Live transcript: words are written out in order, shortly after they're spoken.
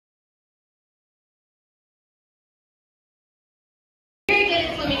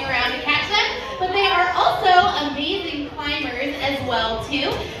amazing climbers as well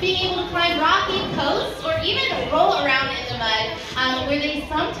too, being able to climb rocky coasts or even roll around in the mud, where they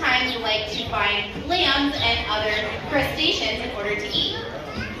sometimes like to find clams and other crustaceans in order to eat.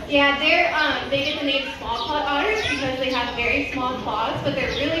 Yeah, they get the name small clawed otters because they have very small claws, but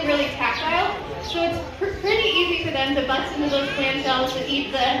they're really, really tactile. So it's pretty easy for them to bust into those clam shells to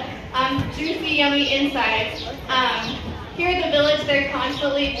eat the juicy, yummy insides. Here at the village, they're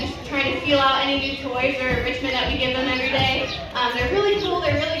constantly just trying to feel out any new toys or enrichment that we give them every day. They're really cool,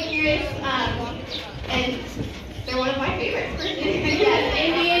 they're really curious, and they're one of my favorites. Yes,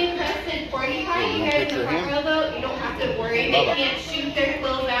 Indian crested porcupine, you guys in the front row though, you don't have to worry, they can't shoot their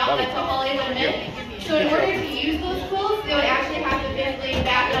quills out, that's a Hollywood myth. So in order to use those quills, they would actually have to physically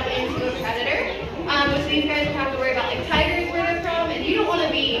back up into a predator, which these guys would have to worry about like tigers where they're from, and you don't want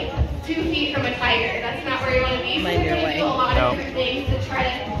to be 2 feet from a tiger. That's not where you want to be. So they're going to do a lot of different things to try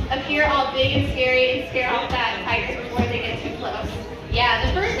to appear all big and scary and scare off that tiger before they get too close. Yeah,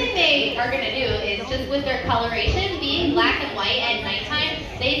 the first thing they are going to do is just with their coloration, being black and white at nighttime,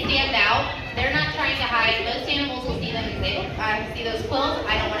 they stand out. They're not trying to hide. Most animals will see them and say, oh, I see those quills,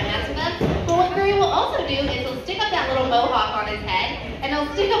 I don't want to mess with them. But what Gary will also do is he'll stick up that little mohawk on his head, and he'll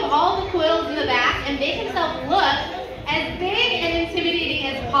stick up all the quills in the back and make himself look as big and intimidating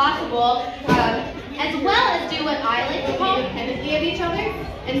as possible, as well as do what I like to call dependency of each other.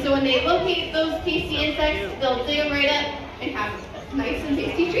 And so when they locate those tasty insects, they'll dig them right up and have nice and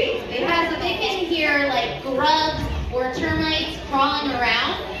tasty treats. Yeah, so they can hear like grubs or termites crawling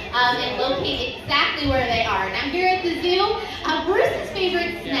around and locate exactly where they are. Now here at the zoo, Bruce's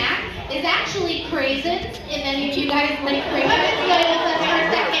favorite snack is actually craisins. If any of you guys like craisins, stay with us for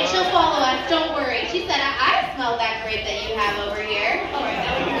a second. She'll follow us, don't worry. She said, I smell that grape that you have over here. All right,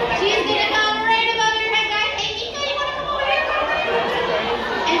 now we can go back. She's gonna come right above your head, guys. Hey, Mika, you wanna come over here?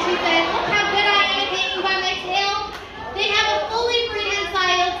 And she said, look how good I am at hanging by my tail. They have a fully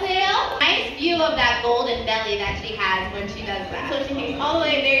prehensile tail. Nice view of that golden belly that she has when she does that. So she hangs all the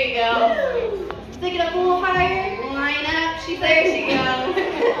way, there you go. Stick it up a little higher. Line up. There she goes.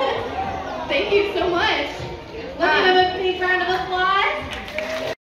 Thank you so much. Let's give him a big round of applause.